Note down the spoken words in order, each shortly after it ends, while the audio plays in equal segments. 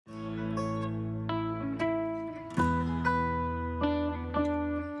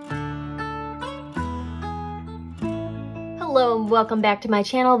Hello and welcome back to my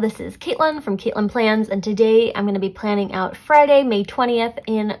channel. This is Katelyn from Katelyn Plans, and today I'm going to be planning out Friday, May 20th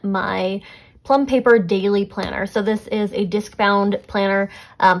in my Plum Paper Daily Planner. So this is a disc-bound planner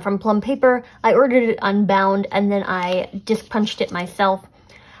from Plum Paper. I ordered it unbound and then I disc punched it myself.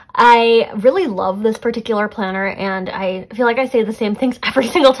 I really love this particular planner, and I feel like I say the same things every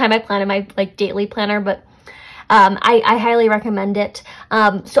single time I plan in my daily planner, but I highly recommend it.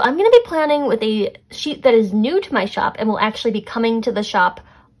 So I'm going to be planning with a sheet that is new to my shop and will actually be coming to the shop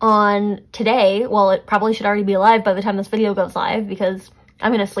on today. Well, it probably should already be live by the time this video goes live because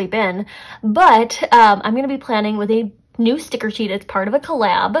I'm going to sleep in. But I'm going to be planning with a new sticker sheet. It's part of a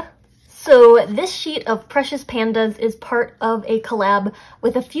collab. So this sheet of Precious Pandas is part of a collab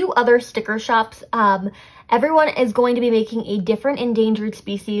with a few other sticker shops. Everyone is going to be making a different endangered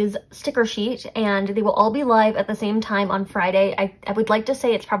species sticker sheet, and they will all be live at the same time on Friday. I would like to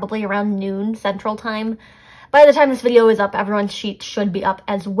say it's probably around noon Central Time. By the time this video is up, everyone's sheet should be up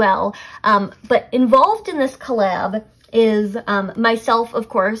as well. But involved in this collab is myself, of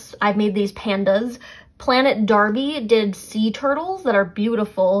course. I've made these pandas. Planet Darby did sea turtles that are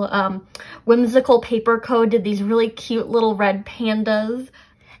beautiful. Whimsical Paper Co. did these really cute little red pandas.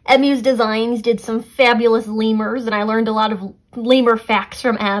 Emu's Designs did some fabulous lemurs, and I learned a lot of lemur facts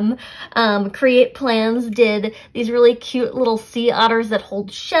from Em. Create Plans did these really cute little sea otters that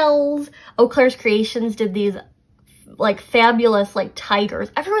hold shells. Eau Claire's Creations did these fabulous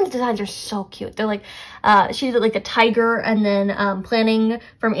tigers. Everyone's designs are so cute. They're she did a tiger, and then Planning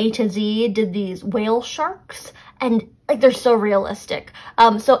from A to Z did these whale sharks, and they're so realistic.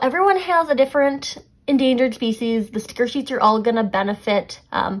 So everyone has a different endangered species. The sticker sheets are all gonna benefit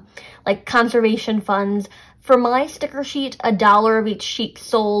conservation funds. For my sticker sheet, $1 of each sheet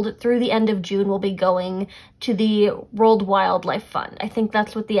sold through the end of June will be going to the World Wildlife Fund. I think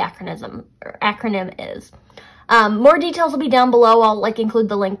that's what the acronym is. More details will be down below. I'll include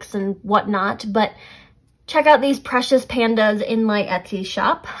the links and whatnot, but check out these Precious Pandas in my Etsy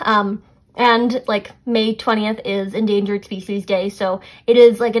shop. And May 20th is Endangered Species Day, so it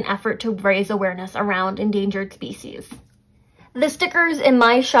is an effort to raise awareness around endangered species. The stickers in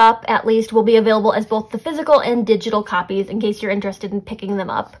my shop, at least, will be available as both the physical and digital copies in case you're interested in picking them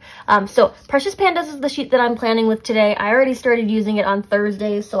up. So Precious Pandas is the sheet that I'm planning with today. I already started using it on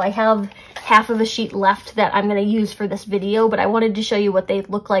Thursday, so I have half of a sheet left that I'm going to use for this video, but I wanted to show you what they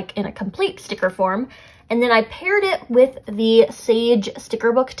look like in a complete sticker form. And then I paired it with the Sage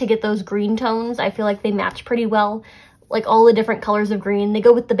sticker book to get those green tones. I feel like they match pretty well, all the different colors of green. They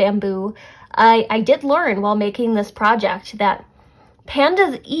go with the bamboo. I did learn while making this project that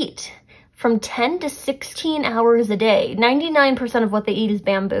pandas eat from 10 to 16 hours a day. 99% of what they eat is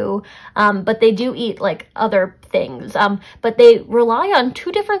bamboo, but they do eat other things. But they rely on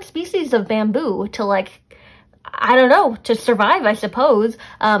 2 different species of bamboo to I don't know, to survive, I suppose.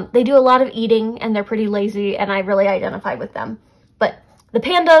 They do a lot of eating, and they're pretty lazy, and I really identify with them. But the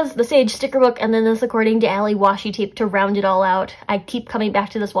pandas, the Sage sticker book, and then this According to Allie washi tape to round it all out. I keep coming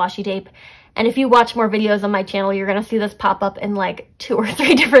back to this washi tape, and if you watch more videos on my channel, you're going to see this pop up in 2 or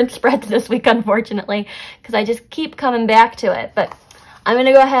 3 different spreads this week, unfortunately, because I just keep coming back to it. But I'm going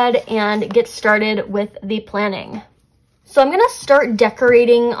to go ahead and get started with the planning. So I'm going to start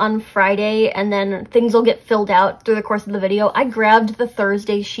decorating on Friday, and then things will get filled out through the course of the video. I grabbed the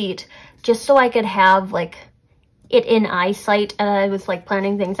Thursday sheet just so I could have it in eyesight, and I was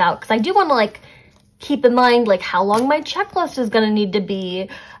planning things out because I do want to keep in mind how long my checklist is going to need to be.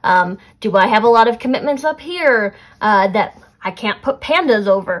 Do I have a lot of commitments up here that I can't put pandas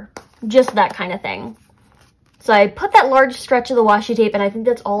over? Just that kind of thing. So I put that large stretch of the washi tape, and I think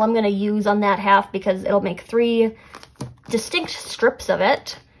that's all I'm going to use on that half because it'll make 3 distinct strips of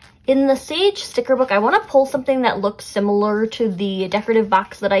it. In the Sage sticker book, I want to pull something that looks similar to the decorative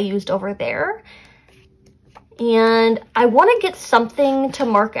box that I used over there. And I want to get something to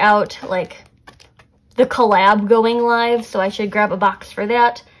mark out the collab going live, so I should grab a box for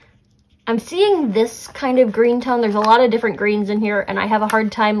that. I'm seeing this kind of green tone. There's a lot of different greens in here, and I have a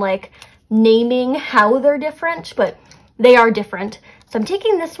hard time naming how they're different, but they are different. So I'm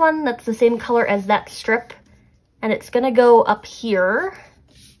taking this one that's the same color as that strip, and it's gonna go up here.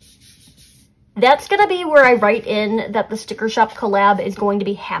 That's gonna be where I write in that the sticker shop collab is going to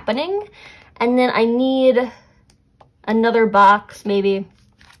be happening. And then I need another box, maybe.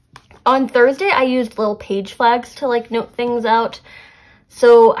 On Thursday, I used little page flags to note things out.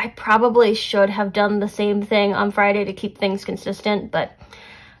 So I probably should have done the same thing on Friday to keep things consistent, but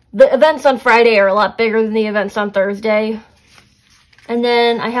the events on Friday are a lot bigger than the events on Thursday. And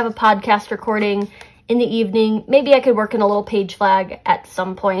then I have a podcast recording in the evening. Maybe I could work in a little page flag at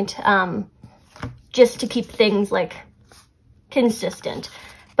some point, just to keep things consistent.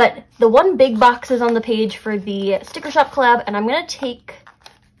 But the one big box is on the page for the sticker shop collab, and I'm gonna take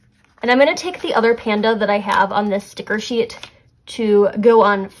the other panda that I have on this sticker sheet to go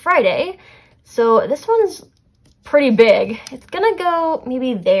on Friday. So this one's pretty big. It's gonna go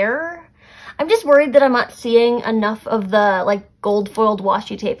maybe there. I'm just worried that I'm not seeing enough of the like gold foiled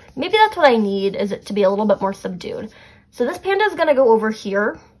washi tape. Maybe that's what I need, is it to be a little bit more subdued. So this panda is gonna go over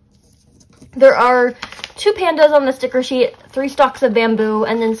here. There are 2 pandas on the sticker sheet, 3 stalks of bamboo,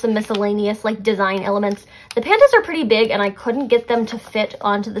 and then some miscellaneous like design elements. The pandas are pretty big and I couldn't get them to fit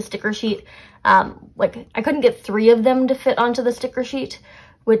onto the sticker sheet. Like I couldn't get 3 of them to fit onto the sticker sheet,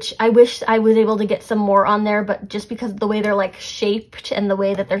 which I wish I was able to get some more on there, but just because of the way they're like shaped and the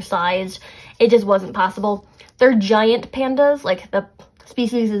way that they're sized, it just wasn't possible. They're giant pandas, like the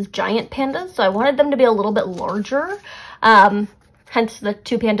species is giant pandas, so I wanted them to be a little bit larger, hence the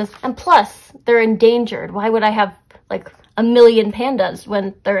 2 pandas. And plus, they're endangered. Why would I have like a million pandas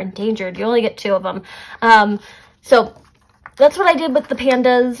when they're endangered? You only get 2 of them. So that's what I did with the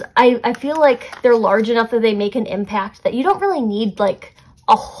pandas. I feel like they're large enough that they make an impact, that you don't really need like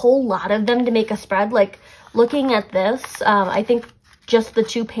a whole lot of them to make a spread. Like looking at this, I think just the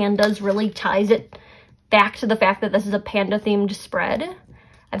 2 pandas really ties it back to the fact that this is a panda themed spread.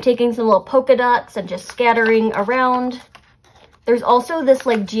 I'm taking some little polka dots and just scattering around. There's also this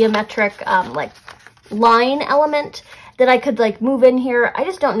like geometric like line element that I could like move in here. I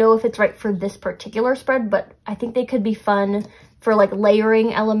just don't know if it's right for this particular spread, but I think they could be fun for like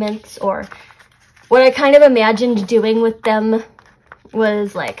layering elements. Or what I kind of imagined doing with them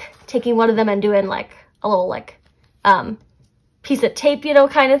was like taking one of them and doing like a little like piece of tape, you know,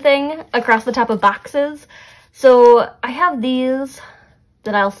 kind of thing across the top of boxes. So I have these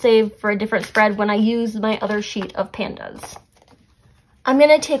that I'll save for a different spread when I use my other sheet of pandas. I'm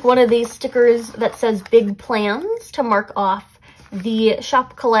gonna take one of these stickers that says Big Plans to mark off the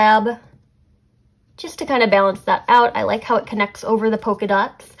shop collab, just to kind of balance that out. I like how it connects over the polka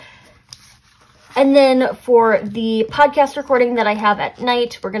dots. And then for the podcast recording that I have at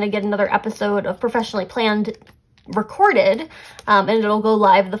night, we're gonna get another episode of Professionally Planned recorded, and it'll go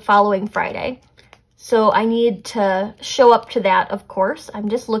live the following Friday. So I need to show up to that, of course. I'm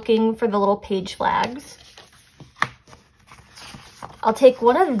just looking for the little page flags. I'll take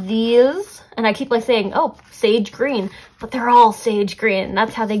one of these, and I keep like saying, oh, sage green, but they're all sage green.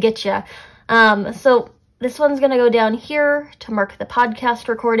 That's how they get you. So this one's gonna go down here to mark the podcast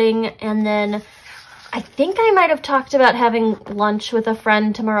recording, and then I think I might have talked about having lunch with a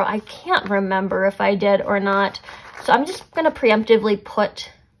friend tomorrow. I can't remember if I did or not. So I'm just gonna preemptively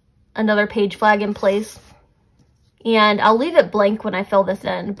put another page flag in place, and I'll leave it blank when I fill this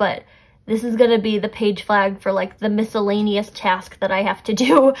in, but this is gonna be the page flag for like the miscellaneous task that I have to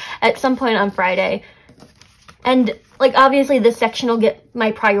do at some point on Friday. And like obviously this section will get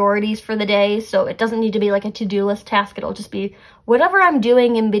my priorities for the day, so it doesn't need to be like a to-do list task. It'll just be whatever I'm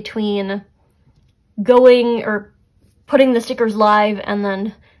doing in between going or putting the stickers live and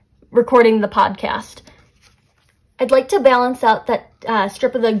then recording the podcast. I'd like to balance out that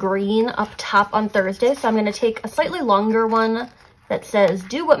strip of the green up top on Thursday, so I'm gonna take a slightly longer one that says,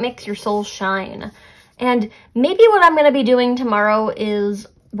 do what makes your soul shine. And maybe what I'm gonna be doing tomorrow is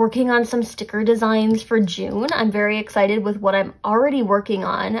working on some sticker designs for June. I'm very excited with what I'm already working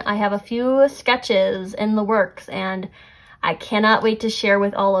on. I have a few sketches in the works and I cannot wait to share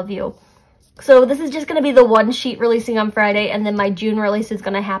with all of you. So this is just gonna be the one sheet releasing on Friday, and then my June release is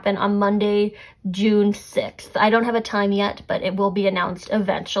gonna happen on Monday, June 6th. I don't have a time yet, but it will be announced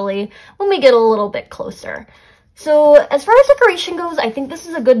eventually when we get a little bit closer. So as far as decoration goes, I think this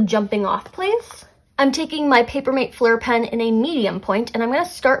is a good jumping off place. I'm taking my Papermate Flair pen in a medium point, and I'm going to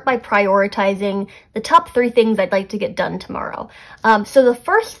start by prioritizing the top 3 things I'd like to get done tomorrow. So the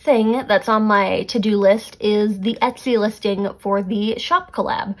first thing that's on my to-do list is the Etsy listing for the shop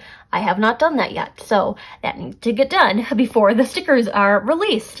collab. I have not done that yet, so that needs to get done before the stickers are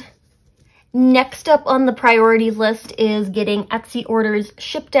released. Next up on the priorities list is getting Etsy orders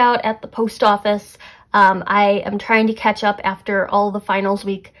shipped out at the post office. I am trying to catch up after all the finals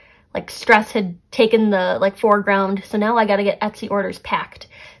week. Like stress had taken the like foreground, so now I gotta get Etsy orders packed.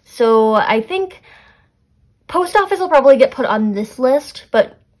 So I think post office will probably get put on this list,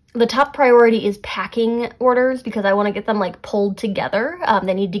 but the top priority is packing orders because I want to get them like pulled together.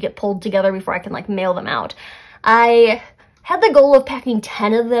 They need to get pulled together before I can like mail them out. I had the goal of packing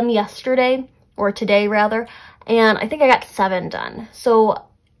 10 of them yesterday, or today rather, and I think I got 7 done. So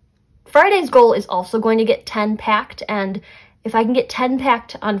Friday's goal is also going to get 10 packed, and if I can get 10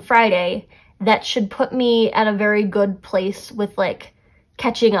 packed on Friday, that should put me at a very good place with like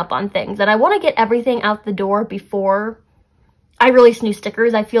catching up on things. And I want to get everything out the door before I release new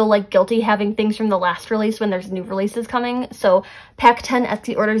stickers, I feel like guilty having things from the last release when there's new releases coming. So pack 10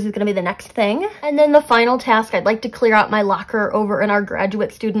 Etsy orders is going to be the next thing. And then the final task, I'd like to clear out my locker over in our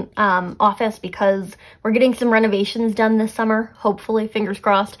graduate student office because we're getting some renovations done this summer, hopefully, fingers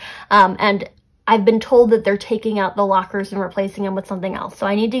crossed. And I've been told that they're taking out the lockers and replacing them with something else. So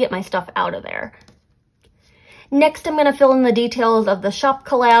I need to get my stuff out of there. Next, I'm going to fill in the details of the shop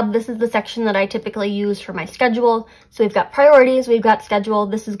collab. This is the section that I typically use for my schedule. So we've got priorities, we've got schedule.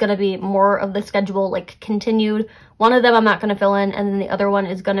 This is going to be more of the schedule, like continued. One of them I'm not going to fill in, and then the other one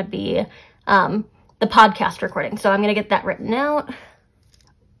is going to be the podcast recording. So I'm going to get that written out.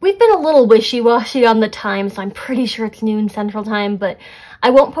 We've been a little wishy-washy on the time, so I'm pretty sure it's noon Central Time, but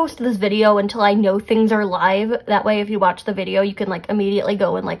I won't post this video until I know things are live. That way, if you watch the video, you can like immediately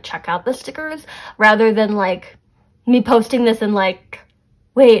go and like check out the stickers rather than like me posting this and like,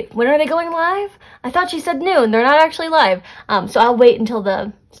 wait, when are they going live? I thought she said noon. They're not actually live. So I'll wait until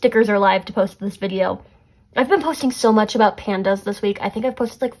the stickers are live to post this video. I've been posting so much about pandas this week. I think I've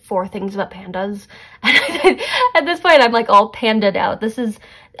posted like 4 things about pandas. At this point, I'm like all panda'd out.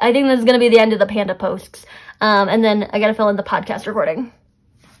 I think this is going to be the end of the panda posts. And then I got to fill in the podcast recording.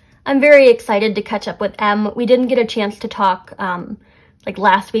 I'm very excited to catch up with Em. We didn't get a chance to talk like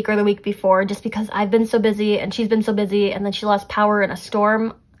last week or the week before just because I've been so busy and she's been so busy, and then she lost power in a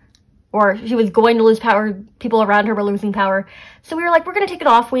storm, or she was going to lose power. People around her were losing power. So we were like, we're going to take an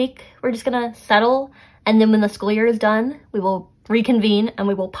off week. We're just going to settle. And then when the school year is done, we will reconvene and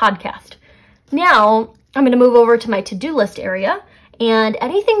we will podcast. Now I'm going to move over to my to-do list area, and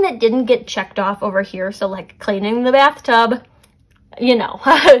anything that didn't get checked off over here, so like cleaning the bathtub, you know,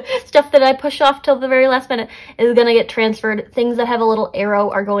 stuff that I push off till the very last minute is going to get transferred. Things that have a little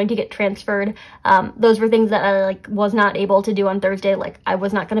arrow are going to get transferred. Those were things that I like was not able to do on Thursday. Like I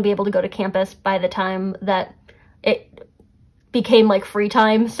was not going to be able to go to campus by the time that it became like free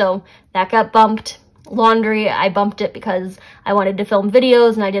time. So that got bumped. Laundry, I bumped it because I wanted to film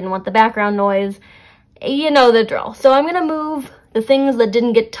videos and I didn't want the background noise. You know the drill. So I'm going to move the things that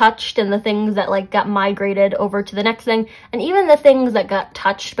didn't get touched and the things that like got migrated over to the next thing. And even the things that got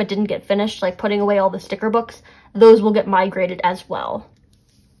touched but didn't get finished, like putting away all the sticker books, those will get migrated as well.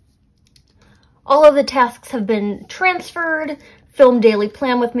 All of the tasks have been transferred. Film daily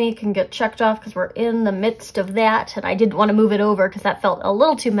plan with me can get checked off because we're in the midst of that, and I didn't want to move it over because that felt a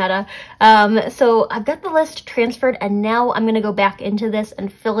little too meta. So I've got the list transferred, and now I'm going to go back into this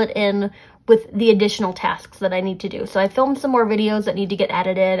and fill it in with the additional tasks that I need to do. So I filmed some more videos that need to get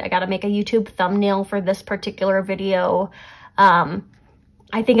edited. I got to make a YouTube thumbnail for this particular video.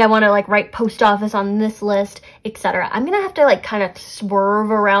 I think I want to like write post office on this list, etc. I'm going to have to like kind of swerve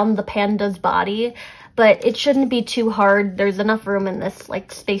around the panda's body, but it shouldn't be too hard. There's enough room in this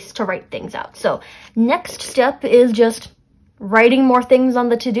like space to write things out. So next step is just writing more things on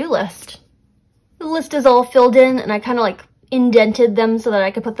the to-do list. The list is all filled in, and I kind of like indented them so that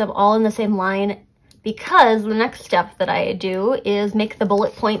I could put them all in the same line, because the next step that I do is make the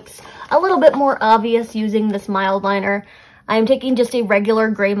bullet points a little bit more obvious using this mild liner. I'm taking just a regular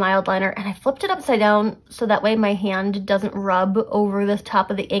gray mild liner, and I flipped it upside down so that way my hand doesn't rub over the top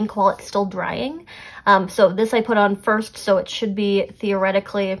of the ink while it's still drying. So this I put on first, so it should be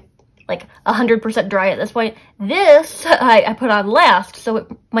theoretically like 100% dry at this point. This I put on last, so it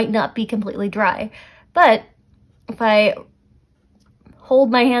might not be completely dry. But if I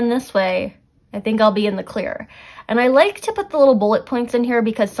hold my hand this way, I think I'll be in the clear. And I like to put the little bullet points in here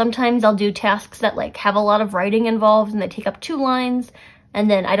because sometimes I'll do tasks that like have a lot of writing involved and they take up 2 lines, and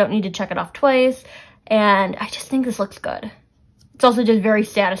then I don't need to check it off twice. And I just think this looks good. It's also just very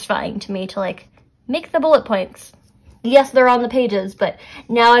satisfying to me to like make the bullet points. Yes, they're on the pages, but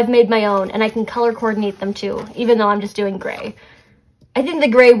now I've made my own, and I can color coordinate them too, even though I'm just doing gray. I think the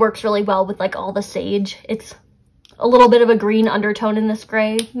gray works really well with like all the sage. It's a little bit of a green undertone in this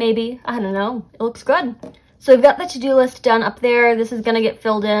gray, maybe. I don't know. It looks good. So we've got the to-do list done up there. This is going to get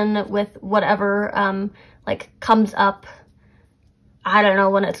filled in with whatever like comes up. I don't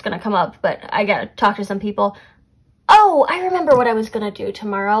know when it's going to come up, but I got to talk to some people. Oh, I remember what I was going to do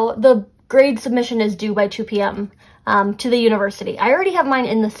tomorrow. The grade submission is due by 2 p.m. To the university. I already have mine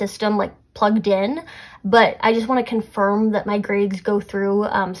in the system, like plugged in, but I just want to confirm that my grades go through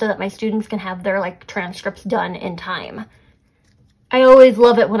so that my students can have their like transcripts done in time. I always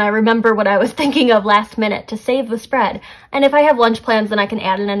love it when I remember what I was thinking of last minute to save the spread. And if I have lunch plans, then I can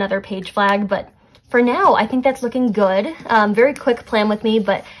add in another page flag. But for now, I think that's looking good. Very quick plan with me,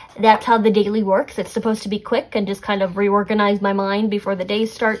 but that's how the daily works. It's supposed to be quick and just kind of reorganize my mind before the day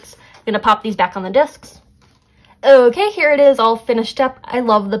starts. I'm going to pop these back on the discs. Okay, here it is all finished up. I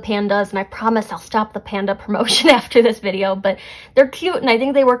love the pandas, and I promise I'll stop the panda promotion after this video, but they're cute, and I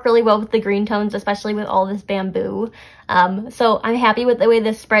think they work really well with the green tones, especially with all this bamboo. So I'm happy with the way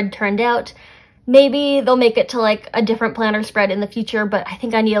this spread turned out. Maybe they'll make it to like a different planner spread in the future, but I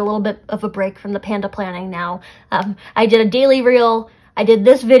think I need a little bit of a break from the panda planning now. I did a daily reel, I did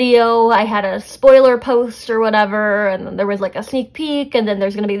this video, I had a spoiler post or whatever, and then there was like a sneak peek, and then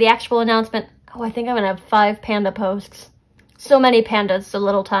there's gonna be the actual announcement. Oh, I think I'm gonna have 5 panda posts. So many pandas, so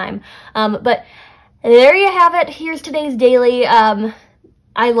little time. But there you have it. Here's today's daily.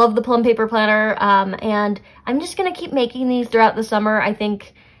 I love the Plum paper planner, and I'm just gonna keep making these throughout the summer. I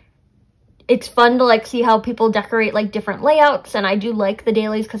think it's fun to like see how people decorate like different layouts, and I do like the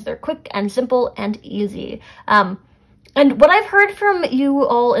dailies because they're quick and simple and easy. And what I've heard from you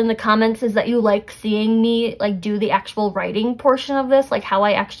all in the comments is that you like seeing me like do the actual writing portion of this, like how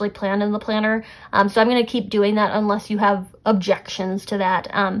I actually plan in the planner. So I'm going to keep doing that unless you have objections to that.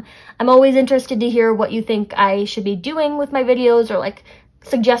 I'm always interested to hear what you think I should be doing with my videos, or like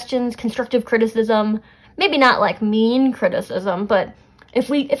suggestions, constructive criticism. Maybe not like mean criticism, but if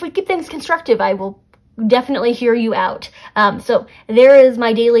we keep things constructive, I will definitely hear you out. So there is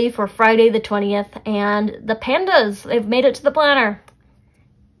my daily for Friday the 20th, and the pandas, they've made it to the planner.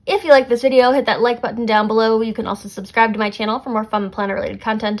 If you like this video, hit that like button down below. You can also subscribe to my channel for more fun planner related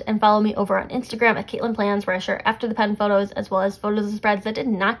content, and follow me over on Instagram at Katelyn Plans, where I share after the pen photos as well as photos of spreads that did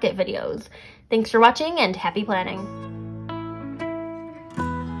not get videos. Thanks for watching, and happy planning.